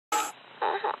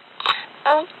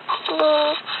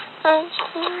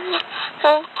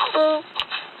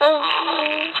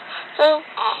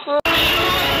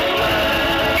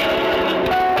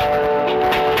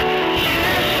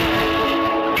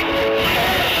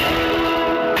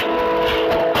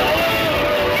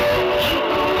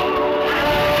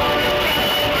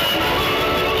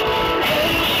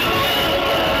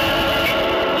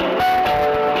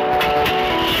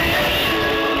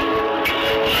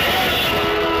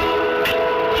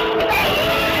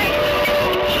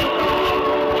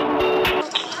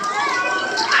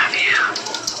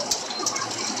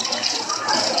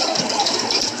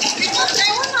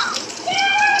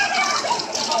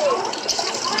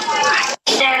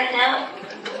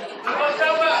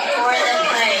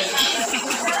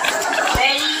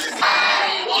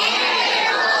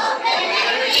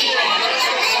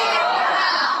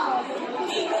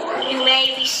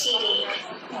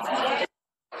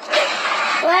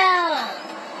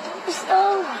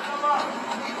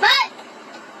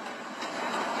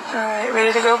Alright,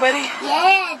 ready to go, buddy?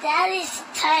 Yeah, that is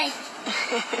tight.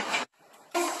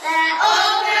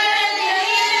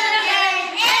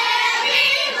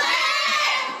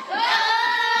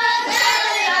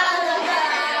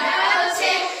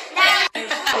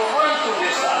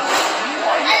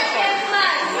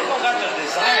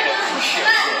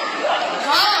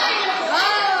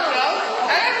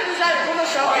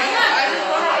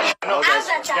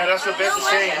 Yeah, that's what Beth is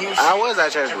saying. I was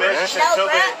at church, bro.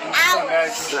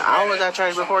 I was at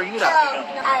church before you,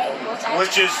 though.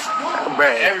 Which is,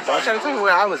 Bruh, everybody trying to tell me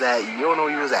where I was at. You don't know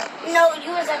where you was at. No,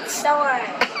 you was at the store.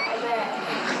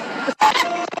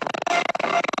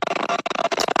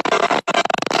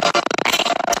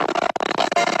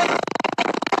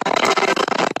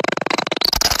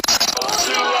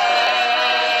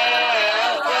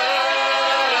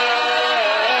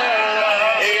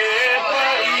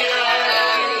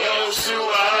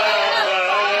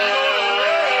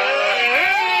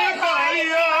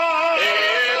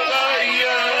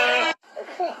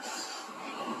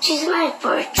 She's mine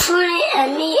for Trudy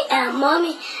and me and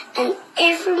mommy and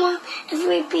everyone. If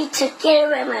we be together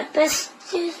with my best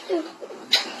sister. And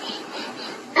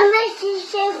my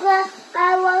sister,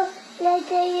 I won't let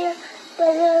you,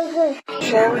 but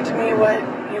Share with me what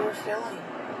you were feeling.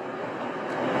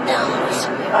 the Holy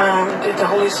Spirit. Did the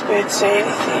Holy Spirit say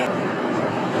anything?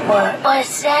 What? But it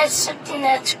says something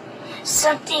that's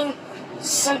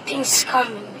something's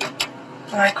coming.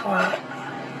 Like what?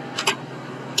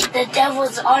 The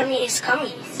devil's army is coming,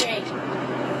 he said.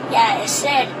 Yeah, he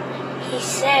said,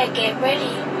 get ready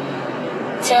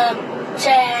to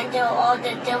handle all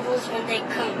the devils when they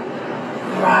come.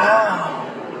 Wow.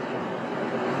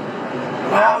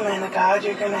 Wow, man of God,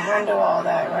 you're going to handle all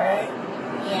that, right?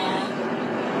 Yeah.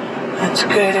 That's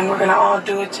good, and we're going to all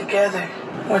do it together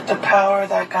with the power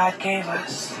that God gave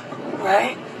us,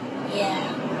 right?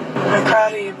 Yeah. I'm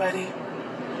proud of you, buddy.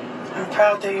 I'm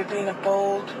proud that you're being a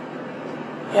bold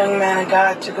young man of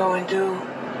God to go and do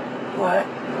what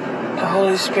the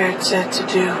Holy Spirit said to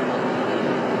do.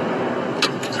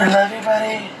 I love you,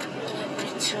 buddy. I love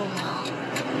you too, Mom.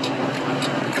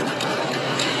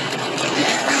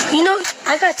 You know,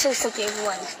 I gotta tell you something,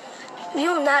 everyone.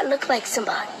 You do not look like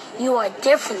somebody. You are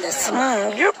different than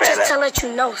somebody. You better. Just to let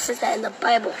you know, since that in the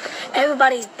Bible,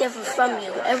 everybody's different from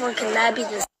you. Everyone cannot be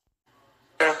the same.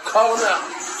 Call him out.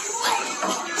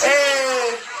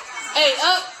 Hey! Hey,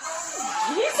 up!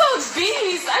 He's so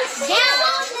beast. I see Down! I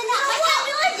can't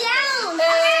do it down!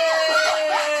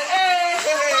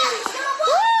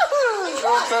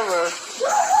 What's up, bro?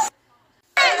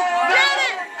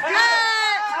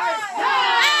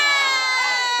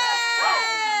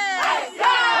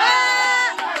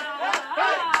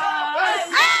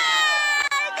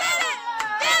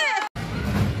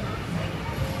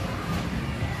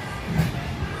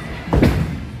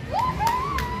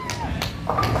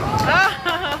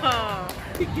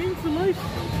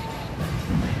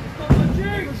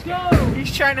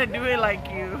 He's trying to do it like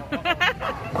you.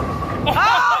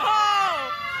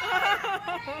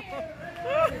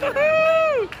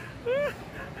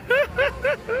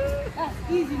 That's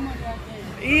easy money right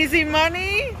there. Easy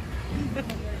money?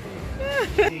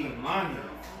 Easy money.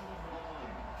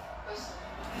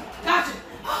 Gotcha.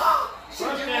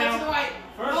 First down. To the right.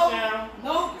 First nope. down.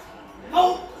 Nope.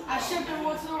 Nope. I shift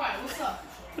everyone to the right. What's up?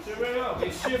 Shift it up.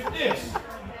 They shift this.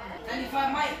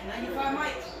 95 Mike. 95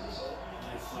 Mike.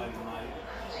 That's like Mike.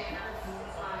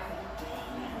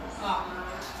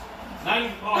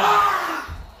 90. Oh.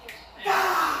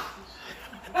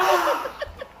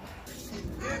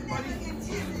 Yeah, buddy.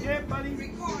 Yeah, buddy.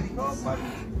 Go, buddy.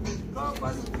 Go,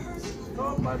 buddy. Go,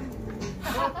 buddy.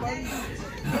 Go, buddy.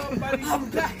 Go, buddy. I'm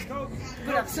back. Go.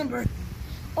 Good up, Simber.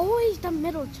 always the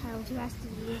middle child who has to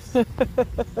do this.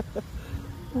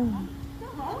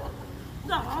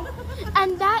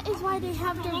 And that is why they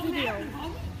have their video.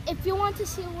 If you want to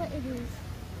see what it is,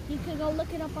 you can go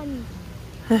look it up on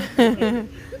YouTube.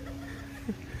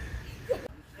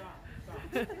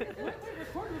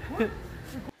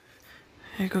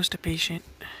 Here goes the patient.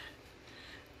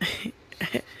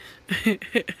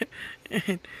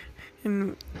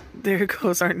 and there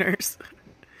goes our nurse.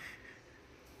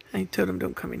 I told him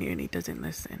don't come in here and he doesn't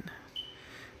listen.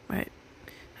 But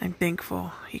I'm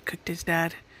thankful he cooked his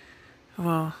dad.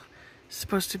 Well, it's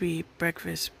supposed to be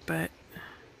breakfast, but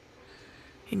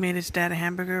he made his dad a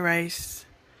hamburger rice.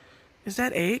 Is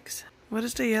that eggs? What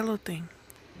is the yellow thing?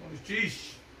 Oh,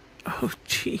 cheese. Oh,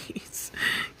 jeez.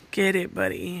 Get it,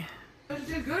 buddy. Is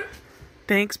it good?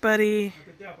 Thanks, buddy.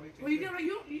 Well,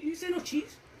 you said no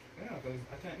cheese? Yeah, because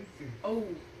I can't eat cheese. Oh.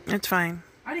 It's fine.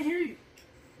 I didn't hear you.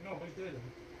 No, but it's good.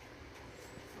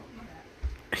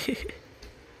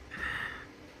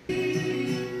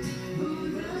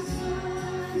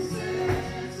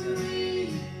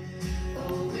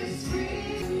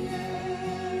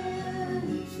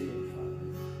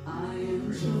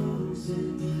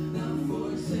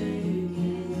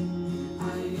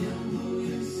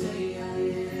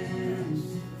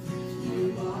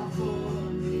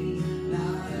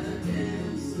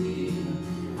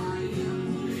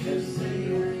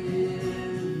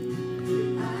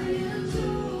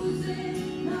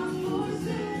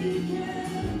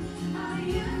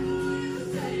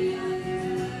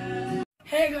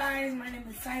 Hey guys, my name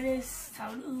is Titus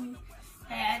Taulu,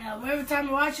 and whatever time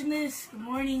you're watching this, good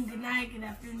morning, good night, good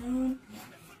afternoon.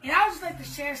 And I would just like to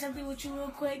share something with you real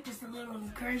quick, just a little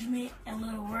encouragement and a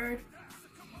little word.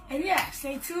 And yeah,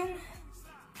 stay tuned.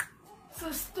 So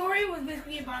the story was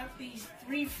basically about these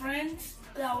three friends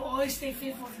that will always stay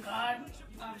faithful to God.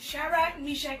 Shadrach,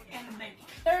 Meshach, and Abednego.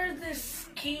 There's this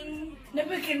king,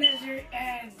 Nebuchadnezzar,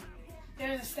 and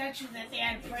there's a statue that they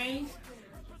had praised.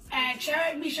 And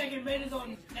Shadrach, Meshach, and Abednego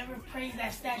never praised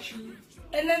that statue.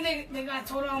 And then they got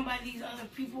told on by these other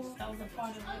people that was a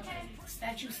part of the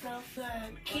statue stuff.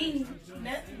 The king,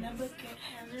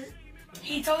 Nebuchadnezzar,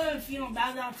 he told them if you don't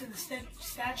bow down to the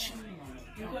statue,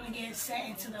 you're going to get sent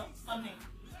into the oven.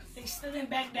 They stood them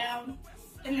back down,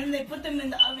 and then they put them in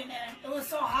the oven, and it was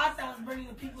so hot that was burning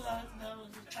the people that was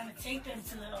trying to take them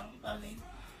to the oven.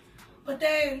 But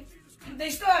then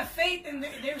they still had faith, and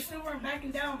they still weren't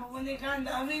backing down. But when they got in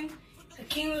the oven, the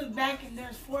king looked back, and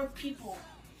there's 4 people.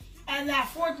 And that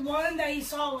 4th one that he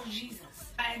saw was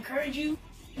Jesus. I encourage you,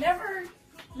 never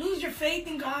lose your faith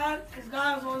in God, because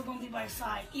God is always going to be by your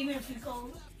side, even if you go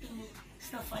through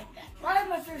stuff like that. Why is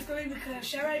my favorite story? Because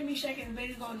Shadrach, Meshach, and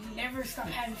Abednego never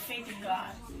stopped having faith in God.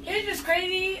 It's just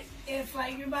crazy if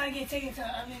you're about to get taken to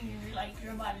the oven and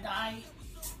you're about to die.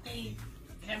 They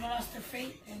never lost their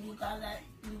faith and you God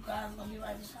is going to be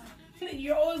by your side.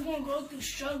 You're always going to go through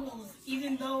struggles,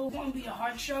 even though it's going to be a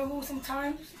hard struggle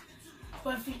sometimes.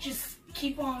 But if you just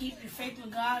keep your faith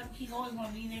with God, He's always going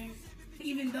to be there.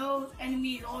 Even though the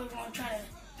enemy is always going to try to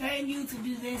threaten you to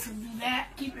do this and do that,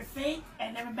 keep your faith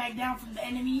and never back down from the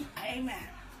enemy. Amen.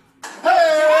 Birthday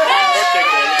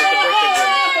boy, look at the birthday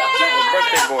boy.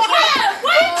 Birthday boy.